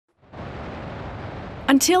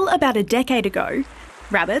Until about a decade ago,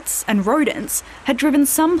 rabbits and rodents had driven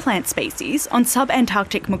some plant species on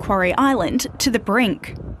sub-Antarctic Macquarie Island to the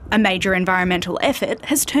brink. A major environmental effort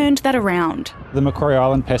has turned that around. The Macquarie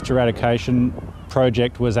Island Pest Eradication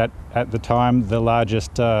Project was at the time the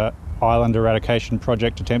largest island eradication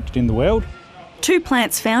project attempted in the world. 2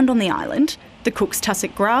 plants found on the island, the Cook's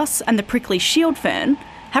tussock grass and the prickly shield fern,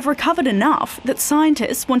 have recovered enough that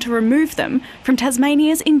scientists want to remove them from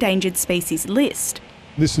Tasmania's endangered species list.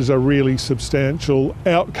 This is a really substantial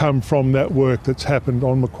outcome from that work that's happened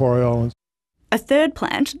on Macquarie Island. A third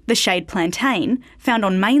plant, the shade plantain, found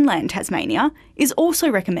on mainland Tasmania, is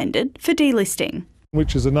also recommended for delisting.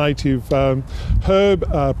 Which is a native herb,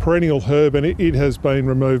 perennial herb, and it has been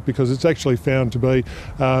removed because it's actually found to be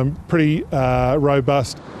pretty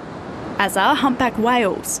robust. As are humpback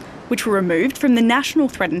whales, which were removed from the National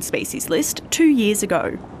Threatened Species list 2 years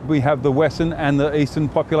ago. We have the western and the eastern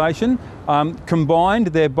population. Combined,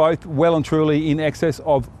 they're both well and truly in excess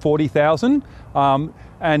of 40,000,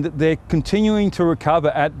 and they're continuing to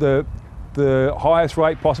recover at the highest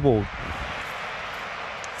rate possible.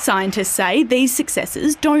 Scientists say these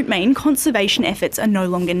successes don't mean conservation efforts are no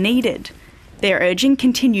longer needed. They're urging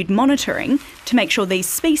continued monitoring to make sure these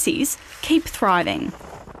species keep thriving.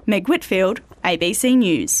 Meg Whitfield, ABC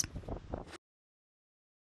News.